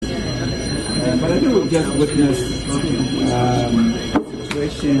But I think we've just witnessed a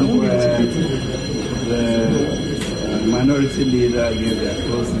situation where the minority leader gave their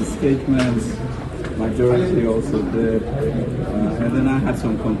closing statements, majority also did, and then I had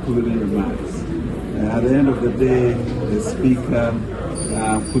some concluding remarks. At the end of the day, the speaker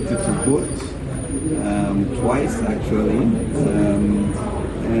put it to vote twice actually,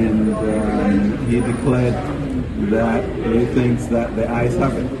 and he declared that he thinks that the ayes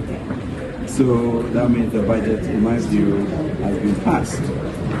have it. So that means the budget, in my view, has been passed.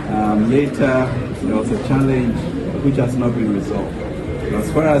 Later, there was a challenge which has not been resolved.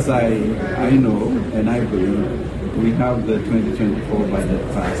 As far as I know and I believe, we have the 2024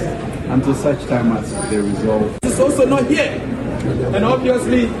 budget passed until such time as they resolve. It's also not here. And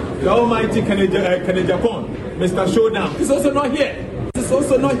obviously, the almighty Japan, Mr. Showdown, is also not here. It's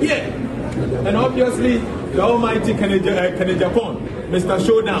also not here. And obviously, the almighty Japan, Mr.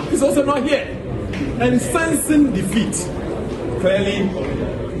 Showdown, is also not here. And sensing defeat, clearly,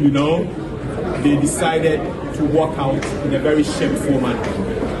 they decided to walk out in a very shameful manner.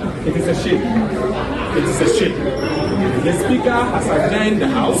 It is a shame. It is a shame. The Speaker has adjourned the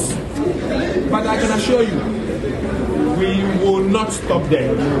House, but I can assure you, we will not stop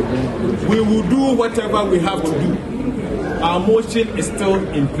there. We will do whatever we have to do. Our motion is still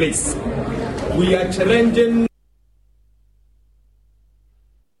in place. We are challenging.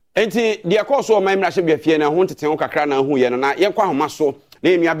 Enti dia koso o mamra hye biafie na ho tete ho kakra na hu ye no na ye kwa homa so na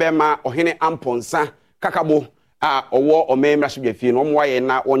enua be ma ohene amponsa kakabo a owo o mamra hye biafie no mo wa ye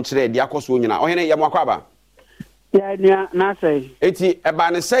na won kire dia koso nyina ohene ye mo akwaba ya nua na sai enti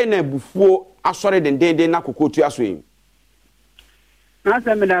eba ne sai na bufuo asore dendenden na kokotu aso yi na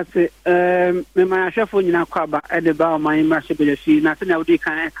sai me da se me ma hwefo nyina kwaba e de ba o mamra hye biafie na se na odi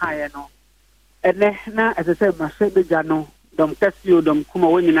kan ye no ene na ese ma se beja no dom kasio dom kuma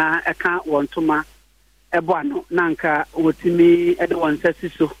wonyina eka wontoma ebo ano nanka wotimi ede wonsasi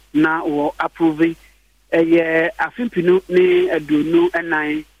so na wo approve eye afimpinu ni adunu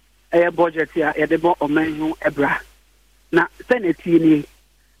enan eye budget ya ye de bo omanhu ebra na senate ni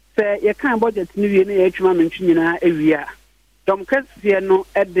se ye kan budget ni wie na ye atwuma mentwnyina ewia dom kasio no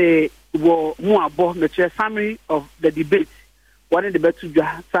ede wo mu abo me che summary of the debate what the debate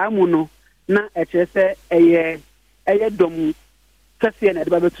dwa saamu no na eche se eye dom kase na de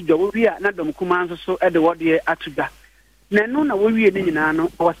ba betu dwa wo wi a na dom kuma nso so de wode atuga na no na wo wi ni nyina no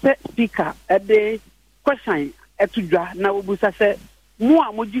wo se speaker de question atudwa na wo busa se mu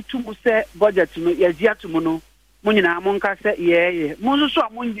a mojitu mu se budget no ye ji atumu no mu nyina mo nka se ye mo nso so a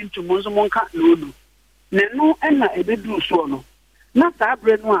mo njitu mo nso mo nka no odu na no na ebedu so no na sa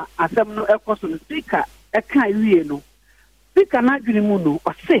abre no a asem no ekoso no speaker kan wi no speaker na adwene mu no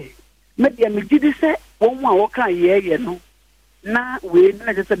o se media megidi se won a wo kan ye no na we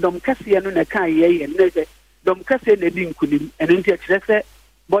na je se dom kase no na kan ye na je dom kase na di nkunim eno nti akire se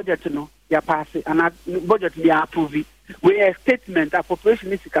budget no ya pass ana budget ya approve we a statement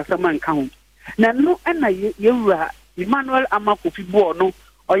appropriation is kasama account na no na yewura Emmanuel Amakofi bo no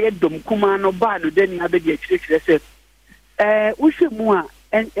oye dom kuma no ba no dani abedi akire se wo hwemu a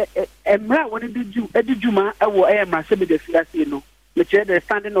emra woni di juma ewo emra se be de fiase no the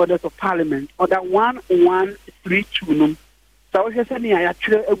standing orders of parliament order 1132 no so we say na ya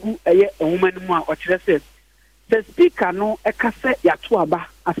kire egu eye ehuma no mu a o kire se the speaker no ekase ya to aba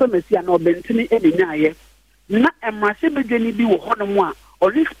asamasi na obentini enenya aye na emrase bedwani bi wo hono mu a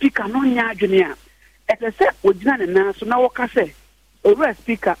only speaker no nya adwene a ekase ogina ne na so na wo kase owura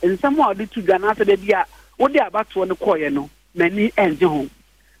speaker nsamo a de tu dwa na so de bia wo de abato no koye no mani enje ho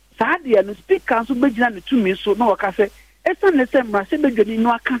saade no speaker so begina ne tumi so na wo kase esa ne se mrase bedwani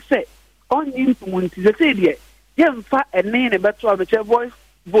no aka se onyi ntumunti ze se de yemfa ene ne beto a beche voice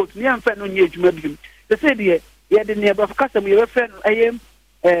vote ne yemfa no nye adwuma bi ze se de ye de ne ba kasa mu ye fe no ayem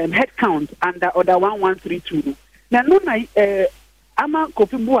head count under order 1132 na no na ama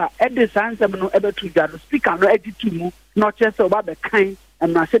Kofi Bua ede sansem no ebetu dwa no speaker no editu mu no chese oba be kan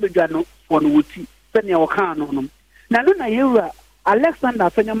mrase bedwa no for no wuti se ne wo kan no na no na yewura Alexander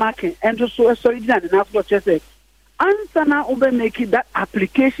Fenyamake ento so sorry dina na so chese answer na ube make that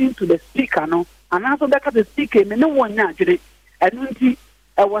application to the speaker no and also that the speaker me no one nya adwene enu nti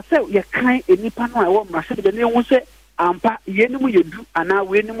e wo se ye kan enipa no e wo mrase de ne wo se ampa ye ni mu yedu ana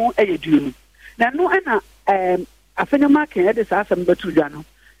we ni mu eyedu no na no na Afenyamake e de sa asem betu dwa no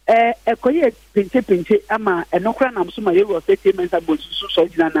ekoye pinche ama enokra na mso ma ye wo statement about so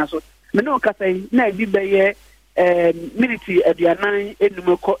gina na so me no kasai na bi be ye military aduanan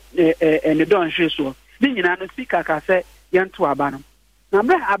enum ko ne don hwe so ni nyina no speaker ka se yento aba no na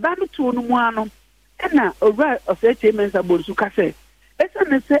bra aba no to no mu ano na owura of statement about so ka se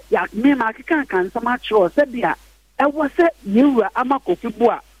Esa say ya me ma kan sama cho say dia e wo say yewura amakofi bo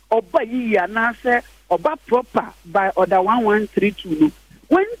a oba yi ya na say oba proper by order 1132 no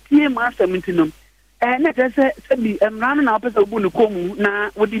when tie ma 17 no na te say bi emran na opese obu ne komu na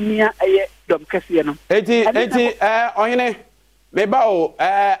wodi mia eye dom kese no eti ohene meba o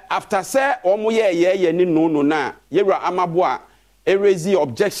after say omo ye ni no na yewura amabo a raise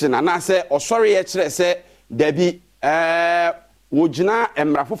objection and I say sorry e kire say dabi wojina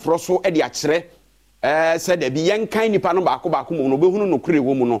emra foforo so e de akire say dabi yenkan nipa no baako mo no behunu no kure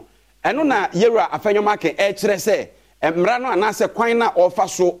wo mu no eno na yewura afanyoma ke e kire say emra no ana say kwan na ofa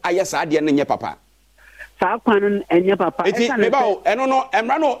so ayesa ade ne nye papa sa kwan no enye papa eti meba o eno no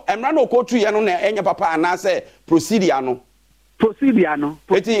emra no kotu ye no na enye papa ana say procedure no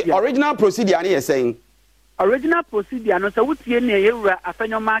eti original procedure na ye saying original procedure no so wutie na yewura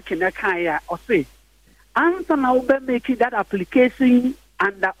afanyoma ke na kan ya o say answer na we make that application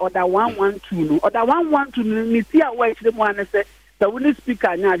under order 112 no order 112 no ni ti a wa chire mu an say the winning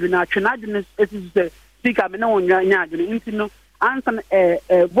speaker nya adwena atwena adwena say speaker me na wonya nya adwena nti no answer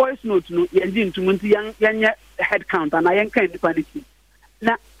voice note no yendi ntum nti yenye head count and yen kan dipality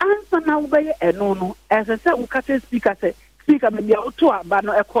na answer na we be eno no say we kate speaker say speaker me dia oto aba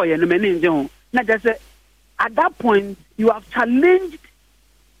no ekoye no me ne nje ho na just say at that point you have challenged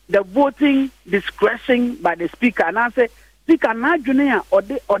the voting discretion by the speaker and I say speaker na adwene a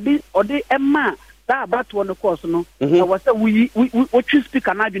odi emma that about one course no was say we choose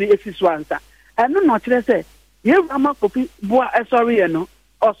speaker na adwene efiso ansa and no kire say you ama kopi boa sorry no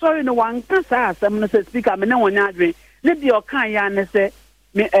or sorry no one can say asem no say speaker me na wonya adwene ne bi o kan ya ne say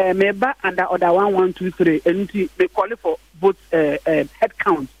me ba under order 1123 and me call for vote head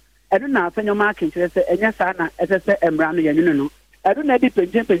count and na afanyoma kin kire say enya sa na say emra no yenyu no I don't need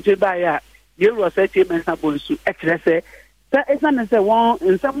pension by you was a chairman bonsu express that is not say one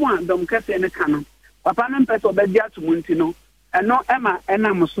in someone don't catch any canon. Papa and Peto Bedia to Muntino and no Emma and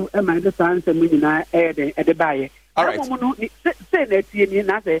Amosu Emma the sons and Munina at the buyer. All right, say that you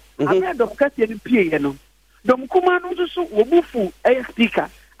nothing. I mean, don't catch any piano. Dom Kumano to Wufu a speaker.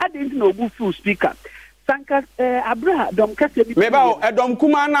 I didn't know Wufu speaker. Sanka Abra don't catch any. Maybe a Dom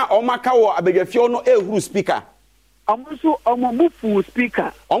Kumana or Macao Abegafiono a who speaker. Omusu omubufu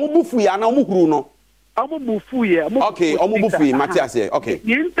speaker omubufu ya na omuhuru no omubufu ye okay omubufu Matthias ye okay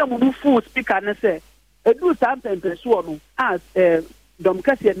yenta omubufu speaker na say edu something so no as dom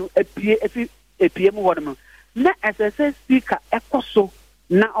kase no epie mu wodom na ss speaker ekoso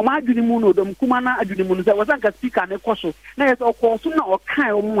na omadwini mu no dom kuma na adwini mu no say wasanka speaker na ekoso na yes okoso na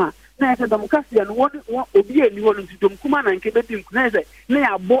okan omu a na yes dom kase no obi ani wo no dom kuma na nke bedi na yes na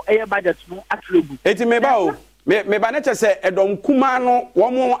ya bo eye budget no atlogu eti meba o me ba na che se edom kuma no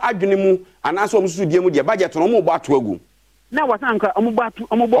wo mo adwene mu anaso wo susu die mu de budget no mo bo ato agu na wasanka omo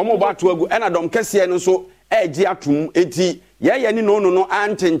bo ato agu e na dom kese no so eji atum eti ye ni no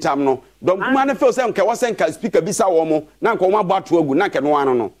antentam no dom kuma na feel se nke wo senka speaker bisa wo mo na nka wo bo ato agu na nke no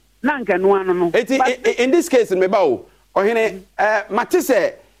ano no eti in this case me ba o ohene mate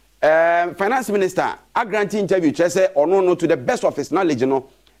se finance minister a grant interview che se ono no to the best of his knowledge no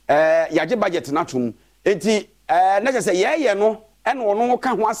yaje budget na tum enti na je se ye no e no no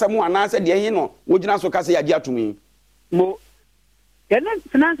ka ho asem ana se de hin no wogina so ka se yaje atumi mo ye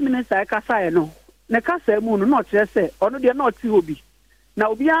finance minister ka sa ye no ne ka sa mu no no kire se ono de na oti obi na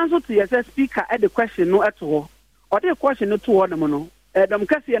obi anso to ye se speaker e the question no eto ho o de question no to ho no no dom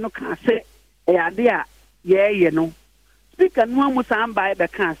ka se no ka se e ade a ye no speaker no amu samba e be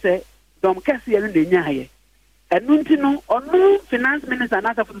ka se dom ka se no de nya ye enu nti no ono finance minister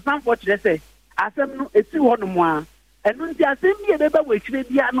na sa for some for kire se asem no esi ho no mo a enu nti asem bi ebeba wechire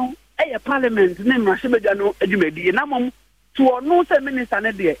bia no eye parliament ne mrashebedwa no adwumadi na mom to ono se minister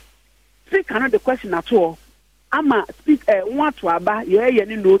ne de speaker no the question at all ama speaker one to aba ye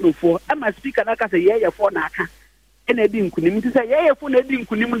ni no fo ama speaker na ka se ye fo na aka ena di nkunim nti se ye fo na di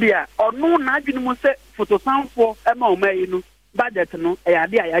nkunim de a ono na adwunim se photo sanfo ema o mai no budget no e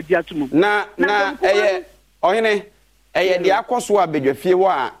ade a yaji atum na eye ohene eye de akoso abedwafie ho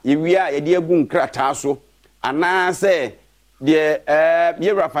a yewia ye de agu nkrata so ana se de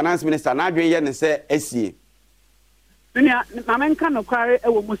yewra finance minister na adwen ye ne se asie dunia mamenka no kware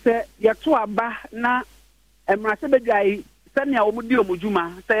ewo mu se yeto aba na emrase bedwai se ne awo mu di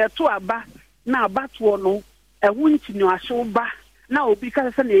omujuma se yeto aba na abato no ehu nkyinyo ahyew ba na obi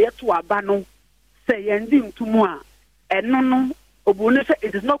ka se ne yeto aba no se yendi ntumu a eno no obune se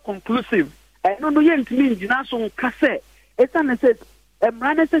it is not conclusive no yentimi njina so nka se esa ne se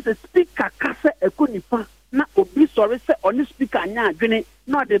emrane se speaker ka se ekonifa na obi sorry se oni speaker anya adwene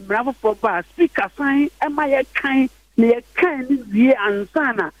na de bravo proper speaker sign ema ye kan ne kind wie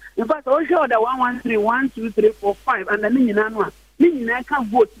ansana in fact I show that 113 1 2 3 4 5 and then nyina no a ni nyina kan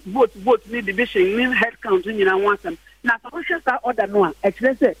vote ni division ni head count nyina wansam na so show that order no a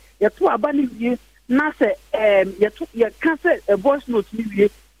ekire say ye to aba ni wie na say ye kan say voice note ni wie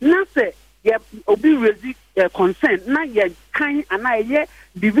na say ye obi raise consent na ye kan ana ye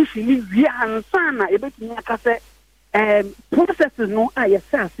division ni wie ansana e betumi aka say processes no a ye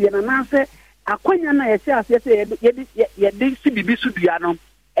say ye na say akwanya na ye say ye de si bibi su dua no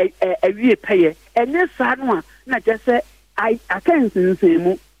wie peye enye sa no a na je say I can't say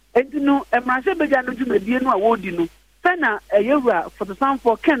mu entino emrase beja no dwumadie no a wodi no fe na yewura for the sound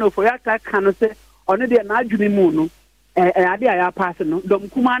for Ken for ya ka kan say ono de na adwumi mu no ade ya pass no dom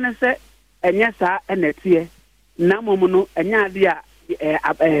kuma ne say enye sa enete na momo no enye ade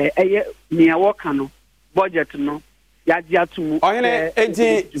a eye nia wo ka no budget no ya ji atumu ohene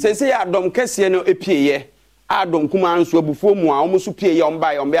enti sese ya dom kese no epieye adom kuma nso abufuo mu a omuso pieye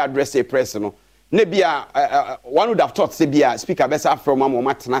omba address a press no ne bia one would have thought say bia speaker besa from am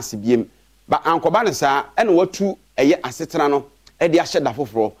tena se biem ba ankoba ne sa ene watu eye asetena no e de ahye da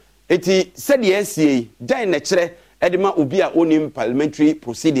foforo enti se de asie dan na kire e de ma obi a onim parliamentary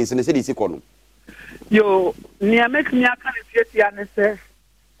proceedings ne se de sikono yo ni amek mi aka ne tietia ne se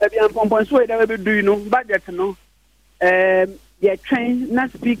e bia pompon so e da be do no budget no ye train na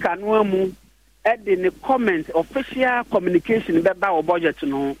speaker no amu e de ne comment official communication be ba o budget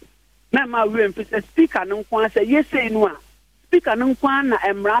no na ma we emphasis speaker no kwa say yes say no a speaker no kwa na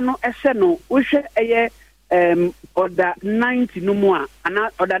emra no ehye no wo hwe eye order 90 no mu a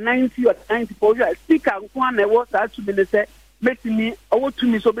ana order 90 or 94 speaker kwa na wo sa to be say betimi owo to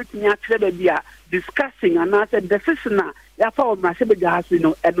me so betimi akere ba bia discussing ana say decision na ya fa o ma se be gas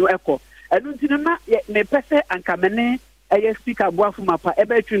no eno eko enu ntino na ne pese ankamene eye speaker boafu mapa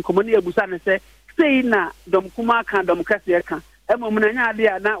ebe twin komoni ebusa ne say na dom kuma kan dom kase kan emo mnanya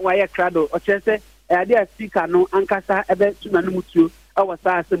ade na waye krado o chese ade a speaker no ankasa ebe tuma no mutuo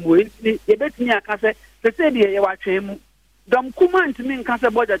awasa asemo enti ye betimi akase se de ye watwe mu dom kuma ntimi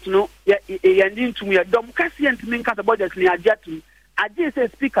nkasa budget no ye ndi ntumu ye dom kase ntimi nkasa budget ni ajatum aje se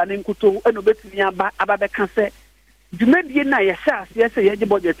speaker ne nkuto eno betimi aba be kase dwumadie na ye sha se ye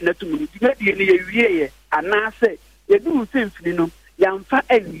budget na tumu dwumadie ne ye wie ye anase ye du senfini no yamfa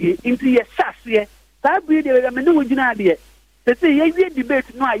awie enti ye sha se sabi de be me no gyina ade say ye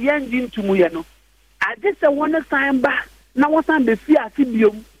debate no a yenji ntumu ye no ade se wona sign ba na wosan be fi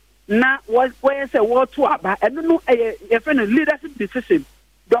asibiom na wo say wo to aba eno no ye friend leadership decision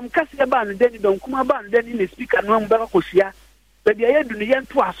dom kase ba no deni dom kuma ba no deni ne speaker no mbara kosia be de ye du no ye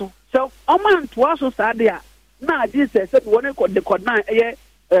nto aso so o man to aso sa de a na ade se wona ko de code na ye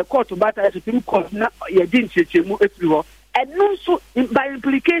court bata supreme court na ye din chechemu efiri ho eno so by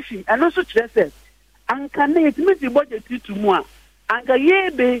implication eno so kire anka na yetimi budget to mu a anka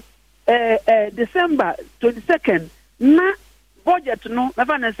yebe December 22nd na budget no na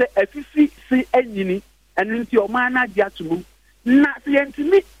fa na say afifi si anyini enu nti o ma na dia to mu na se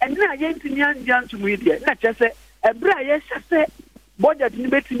yentimi enna yentimi anja to mu de na che say ebra ye hye budget ni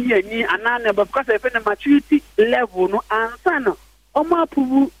betimi yanyi anana because efe na maturity level no ansa no o ma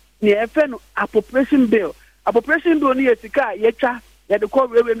approve ni efe no appropriation bill ni yetika yetwa ye de call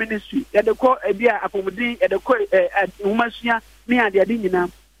railway ministry ye de call ebia apomudin ye de call umasua me ade nyina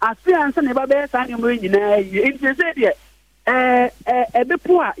afi ansa ne ba be sa ne mo nyina yi enti se de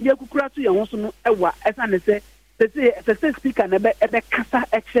ebepo a ye kukura to ye ho so no ewa esa ne se speaker na be kasa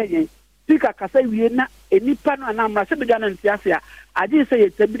ekye yen speaker kasa wie na enipa no anamra se bega na ntiase a age se ye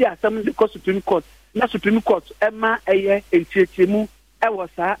tabiri asem de supreme court na supreme court ema eye enchiechemu ewo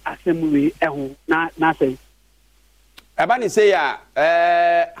sa asem we eho na say eba ni say ya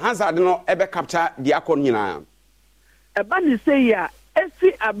Hansard no ebe capture the akon nyina eba ni say ya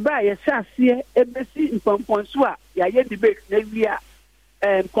esi abra ye hyasie ebesi mpomponso a ya ye debate na wia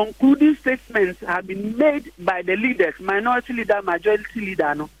concluding statements have been made by the leaders minority leader majority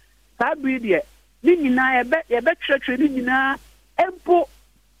leader no sabi de ni nyina ebe church ni nyina empo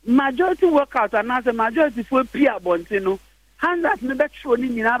majority workout and as a majority for pia bonte no Hansard me be tro ni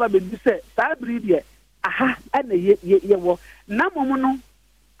nyina ba be say sabi de aha ana ye wo na momo no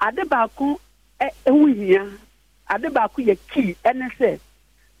ade ba ko ehihia ade ba ko ye key ene se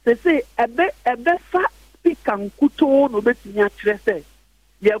ebe fa speaker nkuto no betinya kire se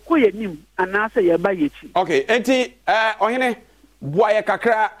ye ko ye nim anase ye ba ye chi okay enti ohene boaye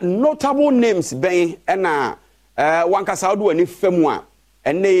kakra notable names ben na wankasa do ani famu a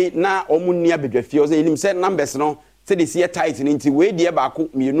ene na omunni abedwafie o se nim se numbers no se de sie tight nti we de ba ko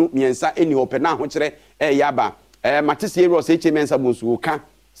mienu miensa eni hope na ho kire yaba matese ero se HMN sabonsu ka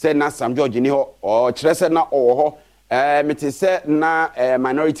se na Sam George ni ho o kire se na o ho mete se na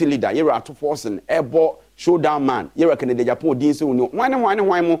minority leader yera ato force ebo showdown man yera Canada Japan din se woni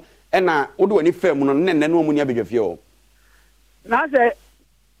wan mo na wode wani fam no nenne no mu ni abedwafie o na se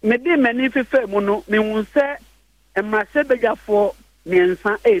me di mani fefe mu no me hu se emrase bedwafo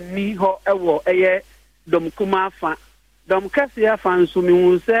miensa eni ho ewo eye dom kuma afa dom kase afa nso me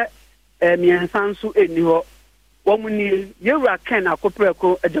hu se miensa nso eni ho womuni yewura ken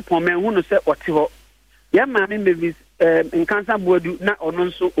akopreko Japan me hu no se ote ho ya maame mevis nkansa boadu na ono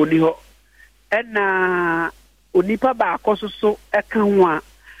nso oni ho na onipa ba akososo eka ho a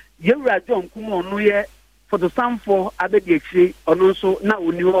yewura dom kuma ono ye fotosamfo abedi akire ono nso na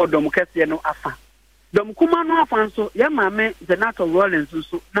oni ho dom kase no afa dom kuma no afa nso ya maame Zenato Rollins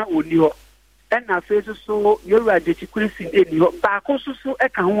nso na oni ho na face so yewura de chikwisi eni ho ba akososo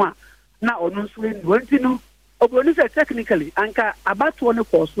eka ho a na ono nso eni ho ntino obroni se technically anka abato ne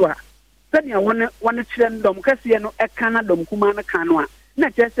koso a sani wone kire ndom kase no eka na dom kuma no kan no a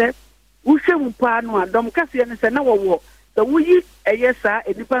na kyese wuhwem pa no a dom kase no se na wo so wuyi eyesa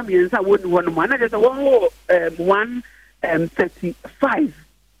enipa miensa woni wono ma na kyese wo 135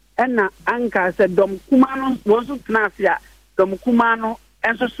 na anka se dom kuma no wonso tenase a dom kuma no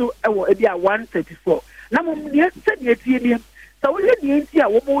enso so ewo ebi a 134 na mo ne se ne tie ni so wo ye nti a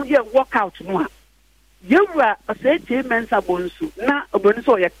wo mo ye walkout no a yewura asete mensa bonsu na oboni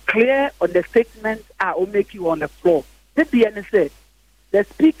so you clear on the statement o make you on the floor the BN said the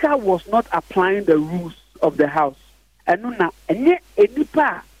speaker was not applying the rules of the house and na enye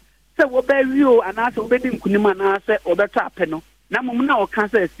enipa se wo ba wi ana se wo be di nkunima na se obeto apeno na mum na o kan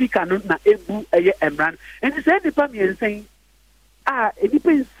se speaker no na ebu eye emran enti se enipa miensen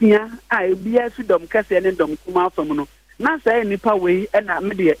enipa nsia ebia fi dom kase ne dom kuma afam no na se enipa we na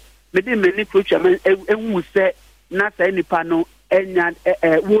me de many preacher enwu se na say nipa no enya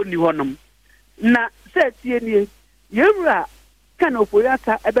woni honom na se tie nie yewura kan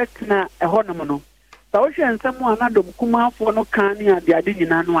opoyata ebetena honom no sa wo hwe nsem a na dom kuma afo no kan ne ade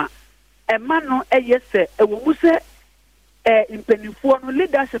nyina no a ema no eyese ewo mu se impenifo no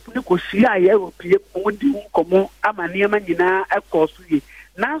leadership ne ko hia ye opie wodi nkomo amane ma nyina ekoso ye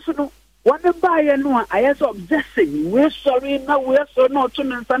nanso no one buy no I am obsessing we sorry na we so no to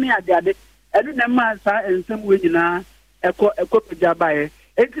nsa ne ade enu na ma sa ensem we nyina eko pija bae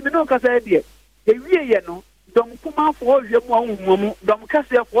enti me no kasa de wie ye no dom kuma fo hwemu ahummu dom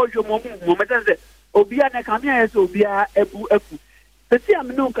kase fo hwemu ahummu metense obia na kamia ye so obia ebu aku peti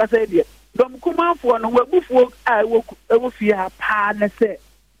am no kasa de dom kuma fo no wabufuo wo fie ha pa na se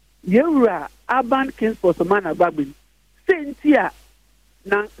yewura Urban Kings for Samana Bagbin sentia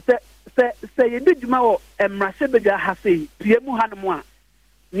na se yedi djuma wo emrase beja ha sei piemu hanmo a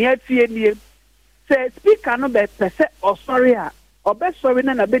ne atie nie se speaker no be pese osori a obe sorry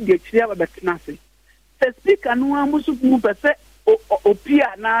na be di akiri a be tenase se speaker no amusu mu pese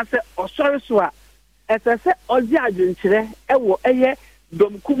opia na se osori so a se ozi adwenkyere ewo eye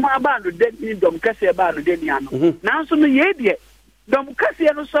dom kuma ba no de ni dom kase ba no de ni ano nanso no ye de dom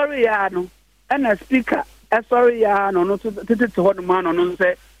kase no sorry ya no na speaker sorry ya no no tete ho no ma no no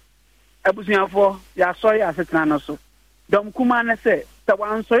se abusuafo ya sorry asetana no so dom kuma na se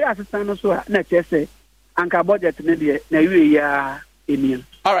wan sorry asetana no so na chese anka budget ne de na wie ya enian.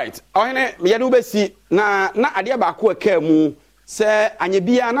 All right ohene me yadu besi na ade ba ko aka mu se anye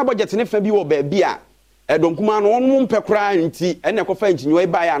bia na budget ne fa bi wo ba bia dom kuma no won mpekura nti ene ko fa ntinyo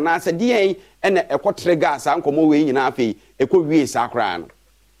ba ya na se de ene ekotre gas ankomo we nyina afi ekowie sa kra no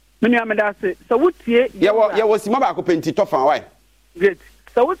meni ameda se so wutie ye wo sima ba ko penti tofa why great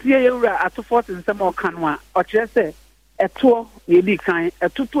so wutie yewura ato force nsem o kan wa o kire se eto ye di kan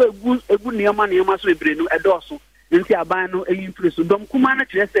etoto egu niam so ebre no edoso nti aban no eyin preso dom kuma na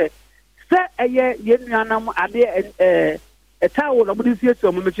kire se eye ye nuanam ade etawo no budi sie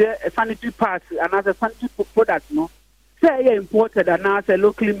to mo meche sanitary parts and as a sanitary product no se eye imported and as a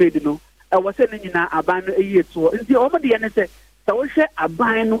locally made no was se nyina aban no eyi to nti o mo de ne se so wo hwe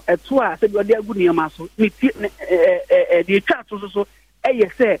aban no eto a se bi ode agu niam so ni de twa to so eye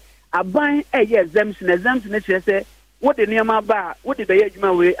se aban eye exemption ne kire se wo de niam ba wo de be ye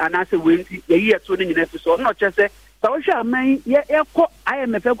adwuma we anase we nti ye yi eto ne nyina fi so no kire se so wo hwe aman ye ko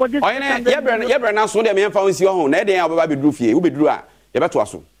IMF ko dis ye bre na so de me fa onsi ho na e de ya baba beduru fie wo beduru a ye beto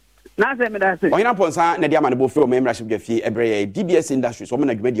aso na se me da se ohina ponsa na de amane bo fie o membership gwa fie ebre ye DBS Industries o me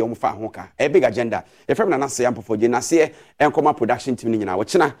na dwuma de o mo fa ho ka e big agenda e fem na se ampofo je na se enkoma production team ni nyina wo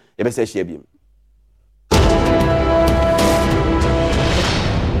kina ye be se hia biem